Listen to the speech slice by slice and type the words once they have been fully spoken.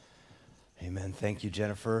Amen. Thank you,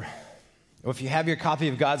 Jennifer. Well, if you have your copy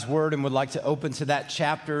of God's Word and would like to open to that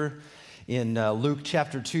chapter in Luke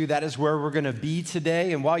chapter 2, that is where we're going to be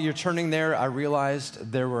today. And while you're turning there, I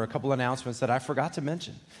realized there were a couple announcements that I forgot to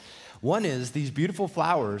mention. One is these beautiful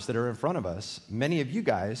flowers that are in front of us, many of you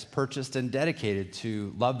guys purchased and dedicated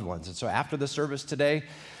to loved ones. And so after the service today,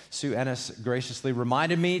 Sue Ennis graciously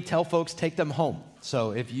reminded me, tell folks, take them home.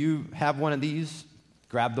 So if you have one of these,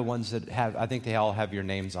 grab the ones that have, I think they all have your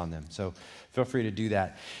names on them. So feel free to do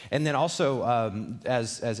that. And then also,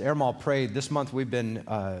 as Ermal prayed, this month we've been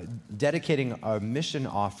dedicating a mission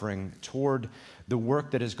offering toward the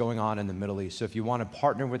work that is going on in the Middle East. So if you want to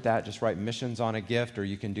partner with that, just write missions on a gift, or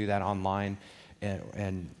you can do that online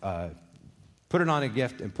and put it on a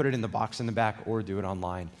gift and put it in the box in the back, or do it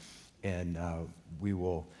online. And we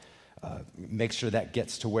will make sure that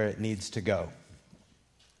gets to where it needs to go.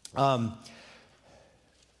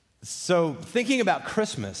 So thinking about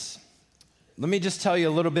Christmas, let me just tell you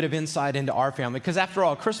a little bit of insight into our family, because after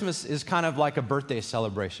all, Christmas is kind of like a birthday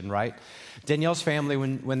celebration, right? Danielle's family,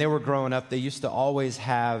 when they were growing up, they used to always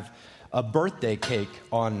have a birthday cake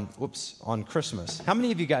on Christmas. How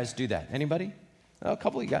many of you guys do that? Anybody? Oh, a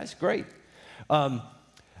couple of you guys, great.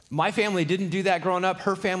 My family didn't do that growing up.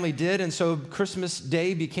 Her family did, and so Christmas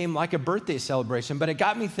Day became like a birthday celebration. But it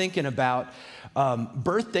got me thinking about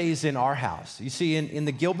birthdays in our house. You see, in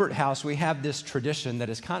the Gilbert house, we have this tradition that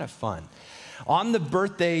is kind of fun. On the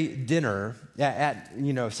birthday dinner,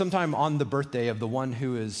 sometime on the birthday of the one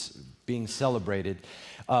who is being celebrated,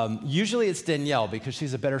 usually it's Danielle because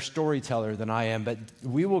she's a better storyteller than I am, but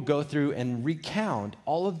we will go through and recount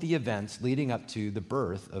all of the events leading up to the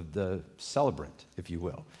birth of the celebrant, if you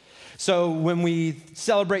will. So when we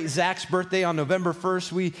celebrate Zach's birthday on November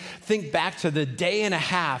 1st, we think back to the day and a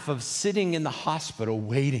half of sitting in the hospital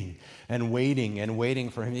waiting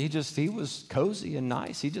for him. He was cozy and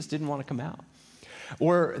nice. He just didn't want to come out.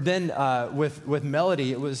 Or then with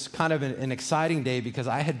Melody, it was kind of an exciting day because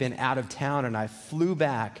I had been out of town and I flew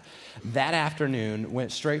back that afternoon,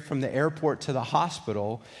 went straight from the airport to the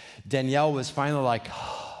hospital. Danielle was finally like,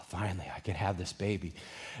 finally, I can have this baby.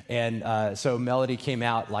 And so Melody came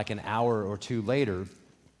out like an hour or two later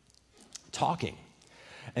talking.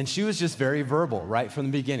 And she was just very verbal right from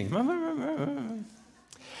the beginning.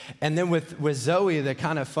 And then with Zoe, the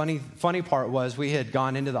kind of funny part was we had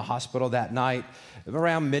gone into the hospital that night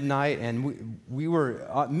around midnight, and we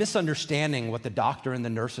were misunderstanding what the doctor and the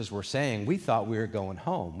nurses were saying. We thought we were going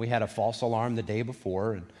home. We had a false alarm the day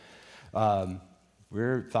before, and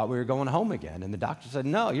thought we were going home again. And the doctor said,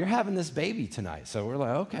 no, you're having this baby tonight. So we're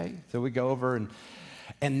like, okay. So we go over,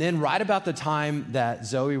 and then right about the time that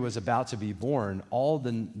Zoe was about to be born, all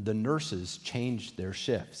the nurses changed their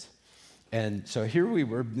shifts. And so here we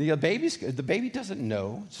were. The baby doesn't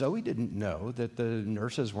know. Zoe didn't know that the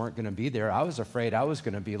nurses weren't going to be there. I was afraid I was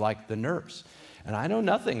going to be like the nurse. And I know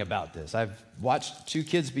nothing about this. I've watched 2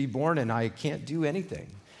 kids be born, and I can't do anything.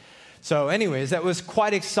 So anyways, that was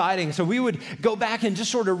quite exciting. So we would go back and just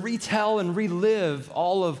sort of retell and relive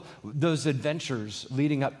all of those adventures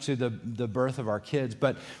leading up to the birth of our kids.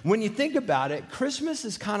 But when you think about it, Christmas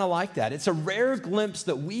is kind of like that. It's a rare glimpse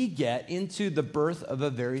that we get into the birth of a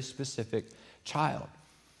very specific child.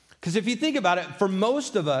 Because if you think about it, for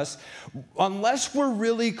most of us, unless we're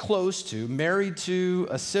really close to, married to,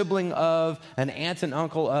 a sibling of, an aunt and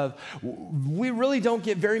uncle of, we really don't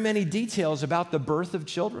get very many details about the birth of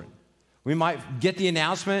children. We might get the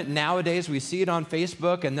announcement. Nowadays, we see it on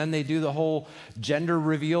Facebook, and then they do the whole gender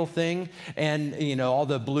reveal thing and, all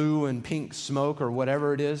the blue and pink smoke or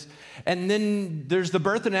whatever it is. And then there's the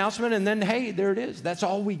birth announcement, and then, hey, there it is. That's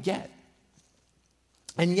all we get.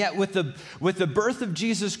 And yet, with the birth of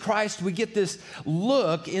Jesus Christ, we get this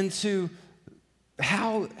look into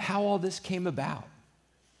how all this came about.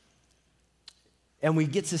 And we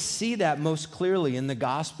get to see that most clearly in the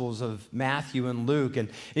Gospels of Matthew and Luke. And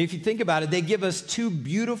if you think about it, they give us 2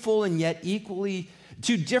 beautiful and yet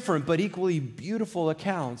two different but equally beautiful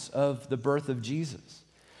accounts of the birth of Jesus.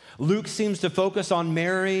 Luke seems to focus on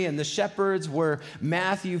Mary and the shepherds, where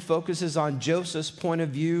Matthew focuses on Joseph's point of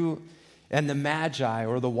view and the Magi,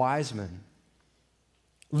 or the wise men.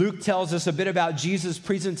 Luke tells us a bit about Jesus'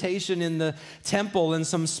 presentation in the temple and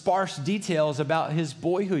some sparse details about his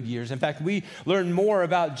boyhood years. In fact, we learn more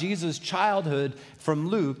about Jesus' childhood from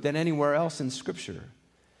Luke than anywhere else in Scripture.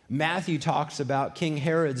 Matthew talks about King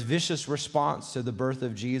Herod's vicious response to the birth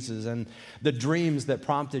of Jesus and the dreams that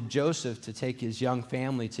prompted Joseph to take his young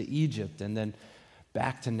family to Egypt and then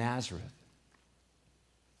back to Nazareth.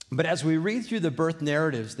 But as we read through the birth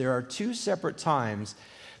narratives, there are 2 separate times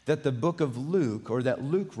that the book of Luke, or that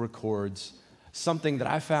Luke records, something that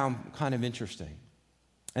I found kind of interesting.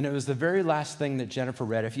 And it was the very last thing that Jennifer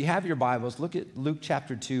read. If you have your Bibles, look at Luke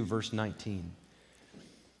chapter 2, verse 19.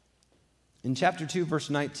 In chapter 2, verse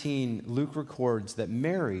 19, Luke records that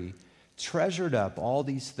Mary treasured up all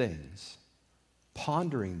these things,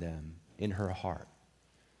 pondering them in her heart.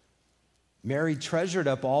 Mary treasured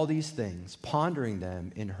up all these things, pondering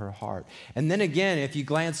them in her heart. And then again, if you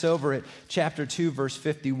glance over at chapter 2, verse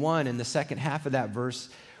 51, in the second half of that verse,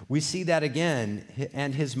 we see that again.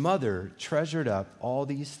 And his mother treasured up all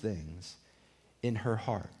these things in her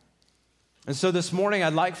heart. And so this morning,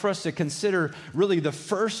 I'd like for us to consider really the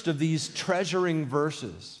first of these treasuring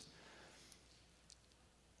verses.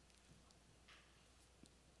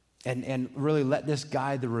 And really let this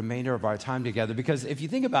guide the remainder of our time together. Because if you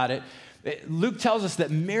think about it, Luke tells us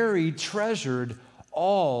that Mary treasured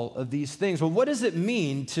all of these things. Well, what does it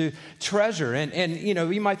mean to treasure? And you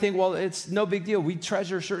know, you might think, well, it's no big deal. We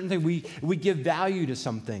treasure certain things. We give value to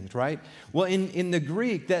some things, right? Well, in the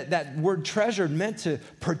Greek, that word treasured meant to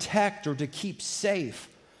protect or to keep safe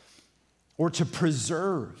or to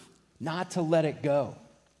preserve, not to let it go.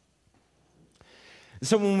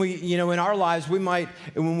 So when we, in our lives,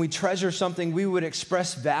 when we treasure something, we would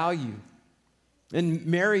express value. And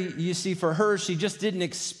Mary, you see, for her, she just didn't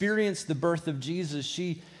experience the birth of Jesus.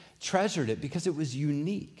 She treasured it because it was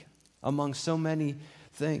unique among so many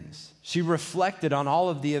things. She reflected on all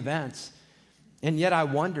of the events. And yet I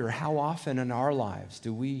wonder how often in our lives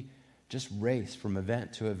do we just race from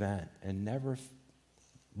event to event and never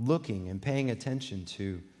looking and paying attention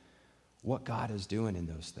to what God is doing in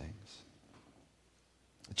those things.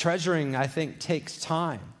 Treasuring, I think, takes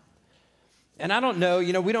time. And I don't know,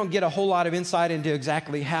 we don't get a whole lot of insight into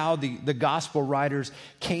exactly how the gospel writers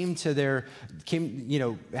came,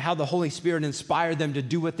 how the Holy Spirit inspired them to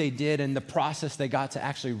do what they did and the process they got to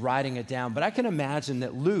actually writing it down. But I can imagine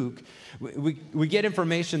that Luke, we get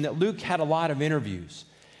information that Luke had a lot of interviews.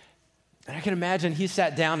 And I can imagine he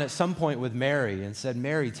sat down at some point with Mary and said,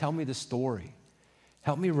 Mary, tell me the story.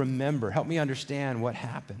 Help me remember. Help me understand what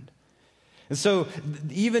happened. And so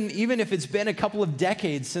even if it's been a couple of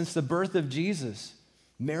decades since the birth of Jesus,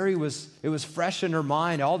 Mary it was fresh in her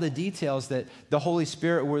mind, all the details that the Holy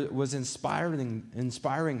Spirit was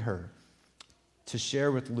inspiring her to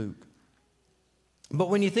share with Luke. But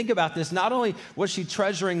when you think about this, not only was she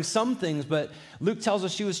treasuring some things, but Luke tells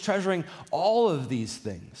us she was treasuring all of these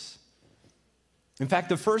things. In fact,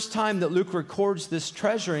 the first time that Luke records this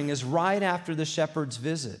treasuring is right after the shepherd's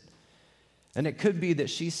visit. And it could be that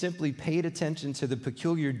she simply paid attention to the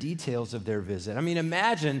peculiar details of their visit. I mean,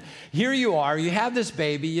 imagine, here you are, you have this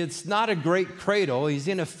baby, it's not a great cradle, he's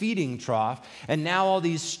in a feeding trough, and now all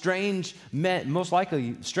these strange men, most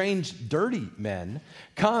likely strange, dirty men,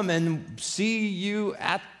 come and see you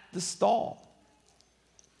at the stall.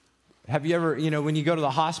 Have you ever, when you go to the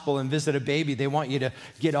hospital and visit a baby, they want you to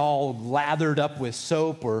get all lathered up with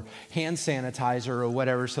soap or hand sanitizer or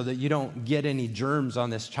whatever so that you don't get any germs on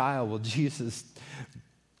this child. Well, Jesus'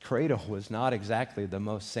 cradle was not exactly the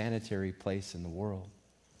most sanitary place in the world.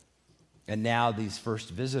 And now these first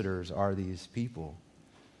visitors are these people.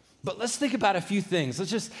 But let's think about a few things.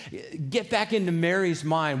 Let's just get back into Mary's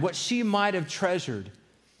mind, what she might have treasured.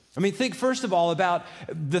 I mean, think first of all about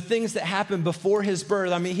the things that happened before his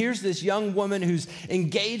birth. I mean, here's this young woman who's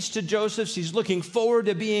engaged to Joseph. She's looking forward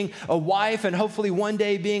to being a wife and hopefully one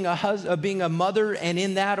day being a mother, and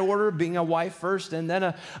in that order, being a wife first and then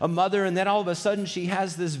a mother. And then all of a sudden she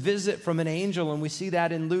has this visit from an angel, and we see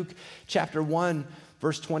that in Luke chapter 1,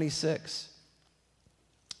 verse 26.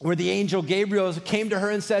 Where the angel Gabriel came to her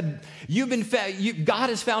and said, God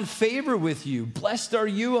has found favor with you. Blessed are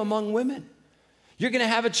you among women. You're going to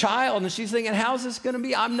have a child. And she's thinking, how's this going to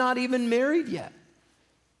be? I'm not even married yet.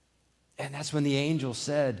 And that's when the angel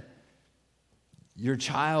said, your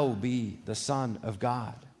child will be the Son of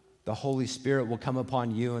God. The Holy Spirit will come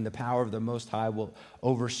upon you, and the power of the Most High will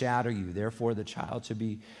overshadow you. Therefore, the child to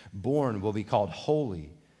be born will be called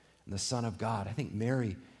Holy, and the Son of God. I think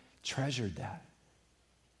Mary treasured that.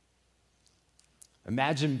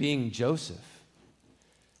 Imagine being Joseph.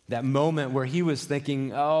 That moment where he was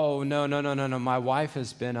thinking, oh, no, my wife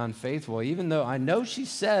has been unfaithful. Even though I know she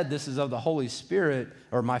said this is of the Holy Spirit,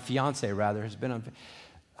 or my fiance rather, has been unfaithful.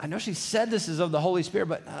 I know she said this is of the Holy Spirit,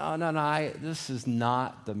 but this is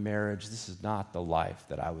not the marriage. This is not the life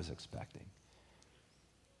that I was expecting.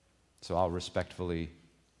 So I'll respectfully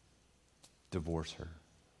divorce her.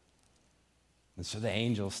 And so the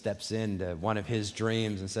angel steps into one of his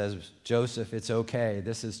dreams and says, Joseph, it's okay.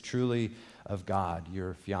 This is truly of God.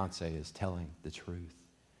 Your fiance is telling the truth.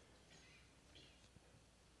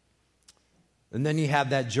 And then you have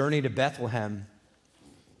that journey to Bethlehem.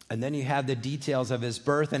 And then you have the details of his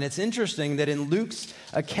birth. And it's interesting that in Luke's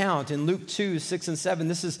account, in Luke 2, 6 and 7,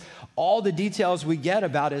 this is all the details we get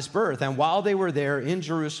about his birth. And while they were there in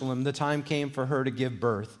Jerusalem, the time came for her to give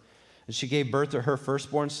birth. And she gave birth to her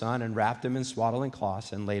firstborn son and wrapped him in swaddling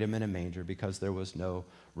cloths and laid him in a manger because there was no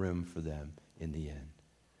room for them in the inn.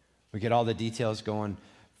 We get all the details going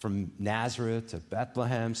from Nazareth to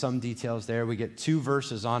Bethlehem, some details there. We get 2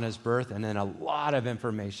 verses on his birth and then a lot of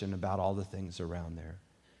information about all the things around there.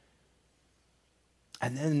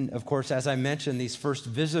 And then, of course, as I mentioned, these first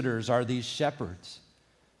visitors are these shepherds.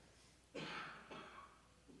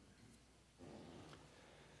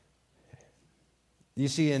 You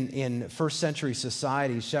see, in first century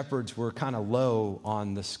society, shepherds were kind of low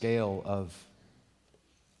on the scale of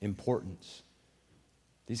importance.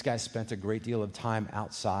 These guys spent a great deal of time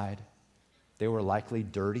outside. They were likely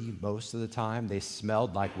dirty most of the time. They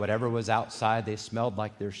smelled like whatever was outside. They smelled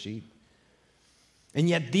like their sheep. And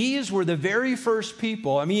yet these were the very first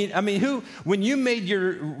people. I mean, who, when you made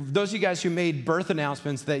those of you guys who made birth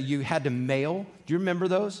announcements that you had to mail, do you remember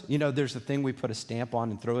those? You know, there's a thing we put a stamp on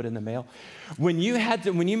and throw it in the mail. When you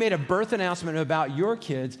made a birth announcement about your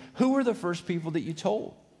kids, who were the first people that you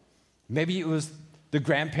told? Maybe it was the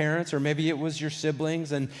grandparents, or maybe it was your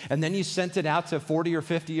siblings, and then you sent it out to 40 or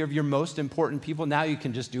 50 of your most important people. Now you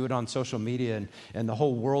can just do it on social media, and the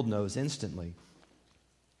whole world knows instantly.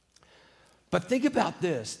 But think about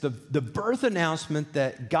this, the birth announcement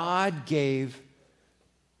that God gave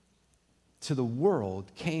to the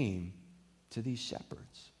world came to these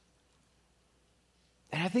shepherds.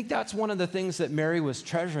 And I think that's one of the things that Mary was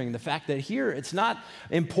treasuring, the fact that here it's not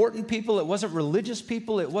important people, it wasn't religious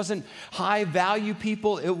people, it wasn't high value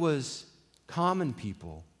people, it was common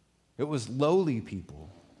people, it was lowly people.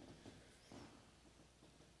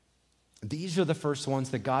 These are the first ones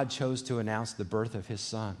that God chose to announce the birth of his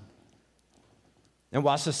son. And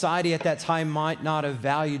while society at that time might not have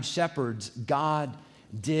valued shepherds, God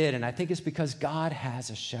did. And I think it's because God has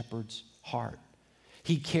a shepherd's heart.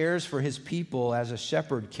 He cares for his people as a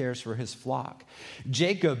shepherd cares for his flock.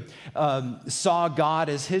 Jacob saw God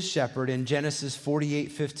as his shepherd in Genesis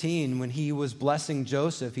 48:15 when he was blessing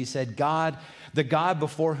Joseph. He said, God, the God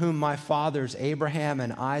before whom my fathers Abraham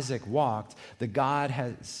and Isaac walked, the God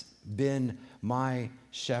has been my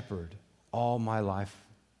shepherd all my life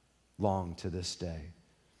long to this day.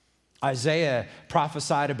 Isaiah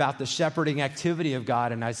prophesied about the shepherding activity of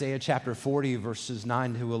God in Isaiah chapter 40, verses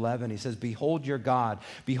 9 to 11. He says, behold your God.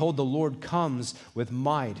 Behold, the Lord comes with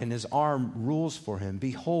might, and his arm rules for him.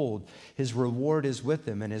 Behold, his reward is with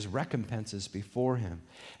him, and his recompense is before him.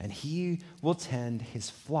 And he will tend his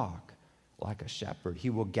flock like a shepherd. He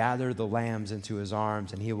will gather the lambs into his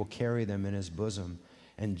arms, and he will carry them in his bosom,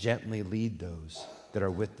 and gently lead those that are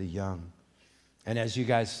with the young. And as you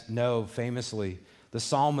guys know, famously, the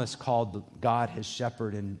psalmist called God his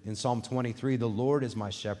shepherd in Psalm 23, the Lord is my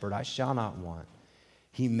shepherd, I shall not want.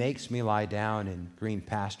 He makes me lie down in green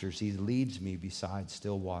pastures. He leads me beside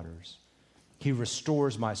still waters. He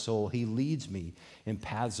restores my soul. He leads me in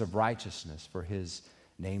paths of righteousness for his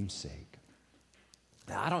name's sake.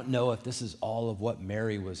 Now, I don't know if this is all of what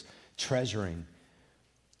Mary was treasuring,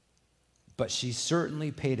 but she certainly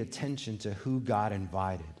paid attention to who God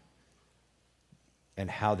invited and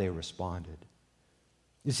how they responded.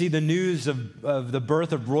 You see, the news of the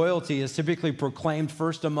birth of royalty is typically proclaimed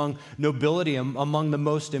first among nobility, among the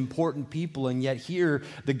most important people, and yet here,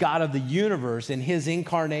 the God of the universe in his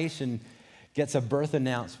incarnation gets a birth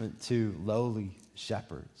announcement to lowly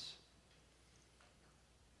shepherds.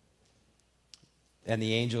 And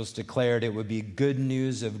the angels declared it would be good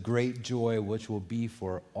news of great joy, which will be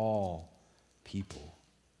for all people.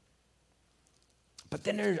 But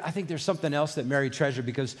then I think there's something else that Mary treasured,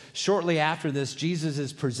 because shortly after this, Jesus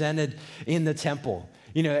is presented in the temple.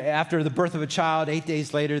 You know, after the birth of a child, 8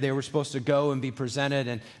 days later, they were supposed to go and be presented,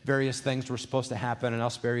 and various things were supposed to happen, and I'll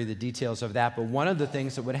spare you the details of that. But one of the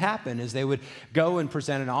things that would happen is they would go and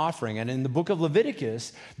present an offering. And in the book of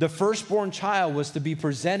Leviticus, the firstborn child was to be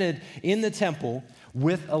presented in the temple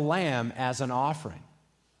with a lamb as an offering.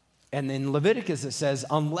 And in Leviticus, it says,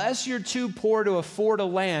 unless you're too poor to afford a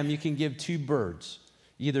lamb, you can give 2 birds,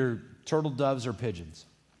 either turtle doves or pigeons.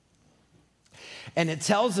 And it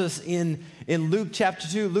tells us in Luke chapter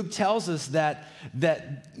 2, Luke tells us that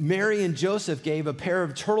Mary and Joseph gave a pair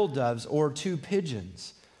of turtle doves or 2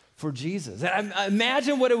 pigeons for Jesus. And I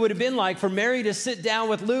imagine what it would have been like for Mary to sit down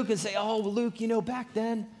with Luke and say, oh, Luke, you know, back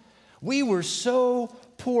then, we were so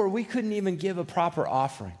poor, we couldn't even give a proper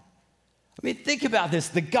offering. I mean, think about this.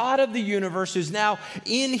 The God of the universe, who's now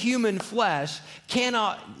in human flesh,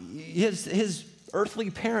 his earthly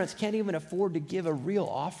parents can't even afford to give a real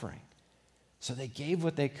offering. So they gave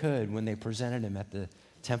what they could when they presented him at the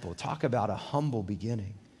temple. Talk about a humble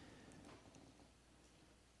beginning.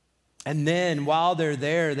 And then while they're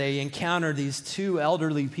there, they encounter these two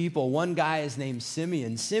elderly people. One guy is named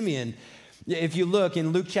Simeon. Simeon, if you look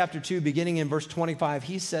in Luke chapter 2, beginning in verse 25,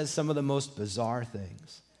 he says some of the most bizarre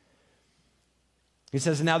things. He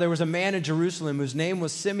says, now there was a man in Jerusalem whose name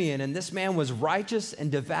was Simeon, and this man was righteous and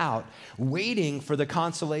devout, waiting for the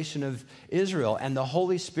consolation of Israel, and the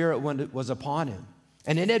Holy Spirit was upon him.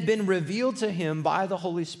 And it had been revealed to him by the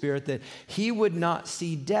Holy Spirit that he would not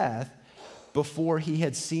see death before he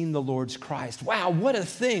had seen the Lord's Christ. Wow, what a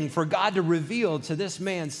thing for God to reveal to this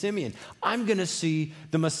man, Simeon. I'm going to see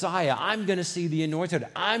the Messiah. I'm going to see the Anointed.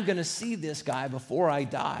 I'm going to see this guy before I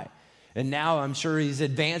die. And now I'm sure he's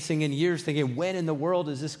advancing in years thinking, when in the world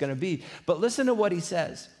is this going to be? But listen to what he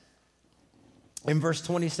says in verse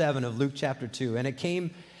 27 of Luke chapter 2. And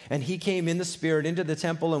he came in the Spirit into the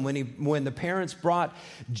temple, and when the parents brought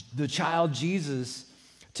the child Jesus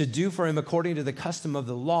to do for him according to the custom of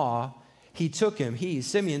the law,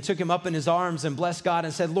 Simeon took him up in his arms and blessed God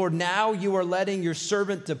and said, Lord, now you are letting your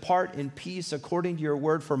servant depart in peace according to your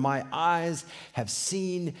word, for my eyes have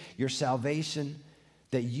seen your salvation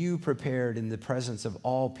that you prepared in the presence of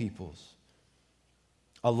all peoples,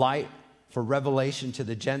 a light for revelation to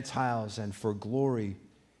the Gentiles and for glory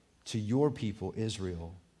to your people,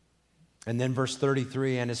 Israel. And then verse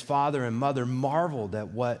 33, and his father and mother marveled at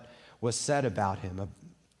what was said about him.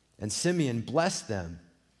 And Simeon blessed them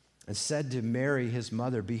and said to Mary, his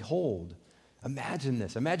mother, behold, imagine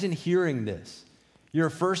this. Imagine hearing this. You're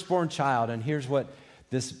a firstborn child, and here's what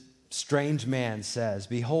this strange man says.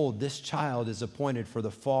 Behold, this child is appointed for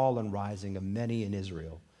the fall and rising of many in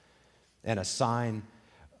Israel, and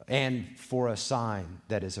for a sign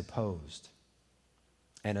that is opposed.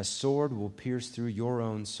 And a sword will pierce through your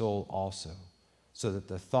own soul also, so that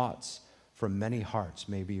the thoughts from many hearts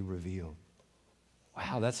may be revealed.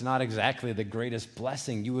 Wow, that's not exactly the greatest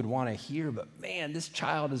blessing you would want to hear, but man, this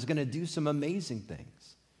child is going to do some amazing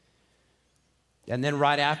things. And then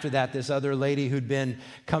right after that, this other lady who'd been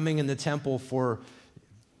coming in the temple for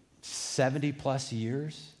 70 plus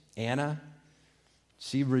years, Anna,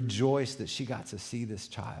 she rejoiced that she got to see this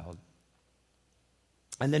child.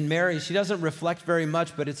 And then Mary, she doesn't reflect very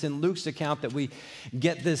much, but it's in Luke's account that we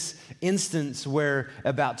get this instance where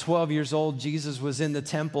about 12 years old, Jesus was in the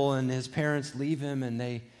temple and his parents leave him, and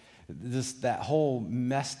that whole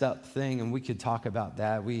messed up thing, and we could talk about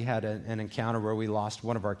that. We had an encounter where we lost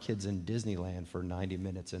one of our kids in Disneyland for 90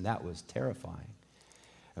 minutes, and that was terrifying.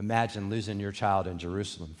 Imagine losing your child in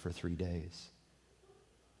Jerusalem for 3 days.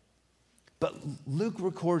 But Luke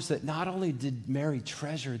records that not only did Mary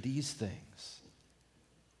treasure these things,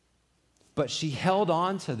 but she held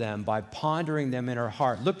on to them by pondering them in her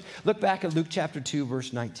heart. Look back at Luke chapter 2,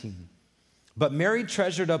 verse 19. But Mary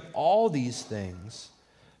treasured up all these things,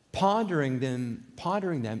 pondering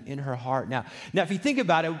them in her heart. Now, if you think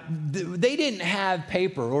about it, they didn't have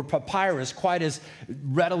paper or papyrus quite as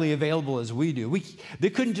readily available as we do. They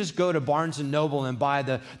couldn't just go to Barnes & Noble and buy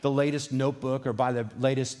the latest notebook or buy the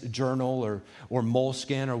latest journal or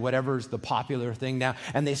Moleskine or whatever is the popular thing now.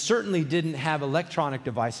 And they certainly didn't have electronic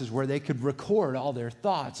devices where they could record all their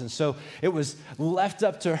thoughts. And so it was left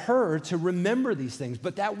up to her to remember these things.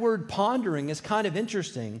 But that word pondering is kind of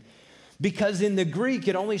interesting, because in the Greek,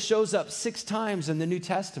 it only shows up 6 times in the New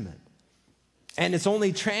Testament. And it's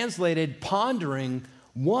only translated pondering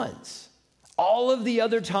once. All of the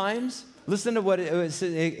other times, listen to what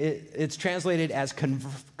it's translated as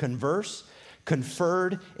converse,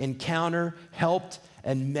 conferred, encounter, helped,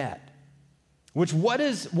 and met. What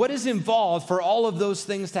is involved for all of those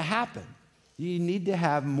things to happen? You need to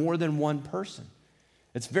have more than one person.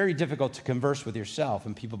 It's very difficult to converse with yourself,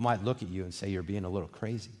 and people might look at you and say you're being a little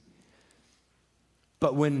crazy.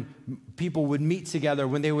 But when people would meet together,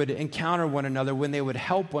 when they would encounter one another, when they would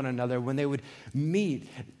help one another, when they would meet,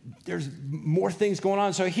 there's more things going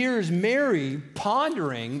on. So here's Mary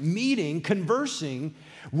pondering, meeting, conversing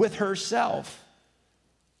with herself.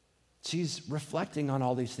 She's reflecting on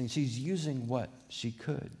all these things. She's using what she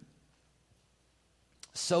could.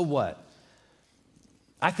 So what?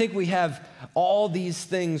 I think we have all these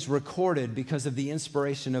things recorded because of the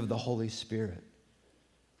inspiration of the Holy Spirit.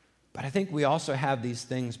 But I think we also have these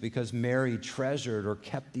things because Mary treasured or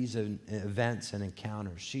kept these events and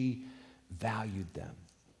encounters. She valued them.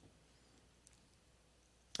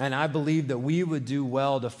 And I believe that we would do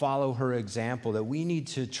well to follow her example, that we need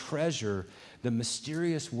to treasure the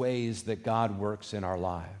mysterious ways that God works in our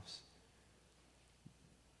lives.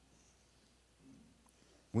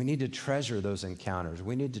 We need to treasure those encounters.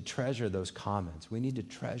 We need to treasure those comments. We need to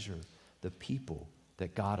treasure the people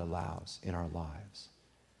that God allows in our lives.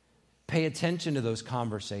 Pay attention to those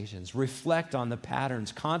conversations. Reflect on the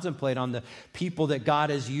patterns. Contemplate on the people that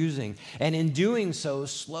God is using. And in doing so,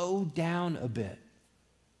 slow down a bit.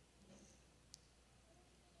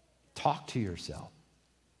 Talk to yourself.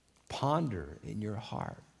 Ponder in your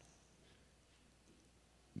heart.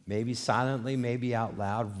 Maybe silently, maybe out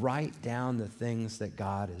loud. Write down the things that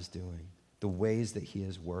God is doing, the ways that he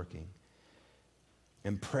is working.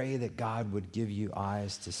 And pray that God would give you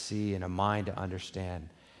eyes to see and a mind to understand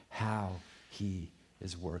how he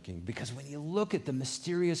is working. Because when you look at the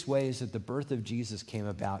mysterious ways that the birth of Jesus came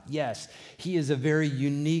about, yes, he is a very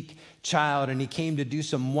unique child and he came to do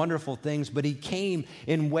some wonderful things, but he came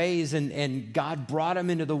in ways and God brought him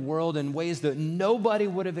into the world in ways that nobody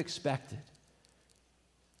would have expected.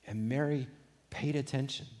 And Mary paid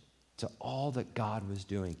attention to all that God was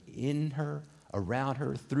doing in her, around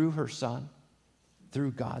her, through her son,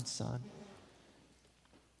 through God's son.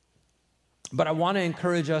 But I want to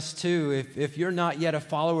encourage us too, if you're not yet a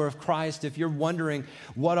follower of Christ, if you're wondering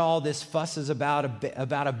what all this fuss is about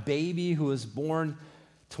a baby who was born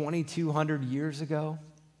 2,200 years ago,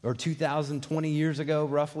 or 2,020 years ago,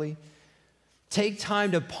 roughly, take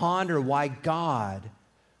time to ponder why God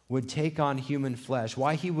would take on human flesh,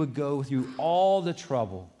 why he would go through all the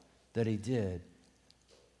trouble that he did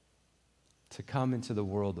to come into the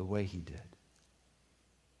world the way he did.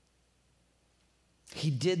 He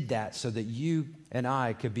did that so that you and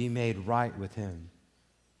I could be made right with him.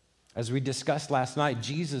 As we discussed last night,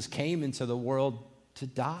 Jesus came into the world to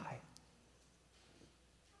die,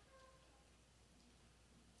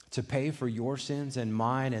 to pay for your sins and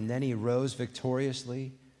mine, and then he rose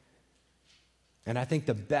victoriously. And I think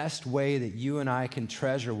the best way that you and I can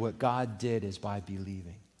treasure what God did is by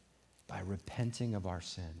believing, by repenting of our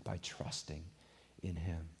sin, by trusting in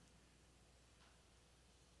him.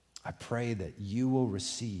 I pray that you will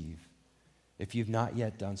receive, if you've not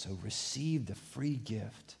yet done so, receive the free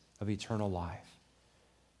gift of eternal life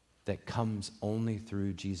that comes only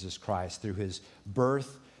through Jesus Christ, through his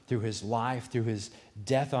birth, through his life, through his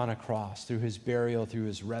death on a cross, through his burial, through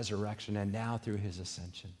his resurrection, and now through his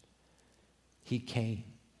ascension. He came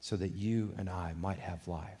so that you and I might have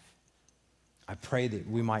life. I pray that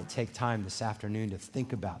we might take time this afternoon to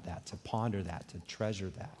think about that, to ponder that, to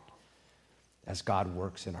treasure that as God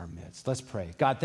works in our midst. Let's pray. God,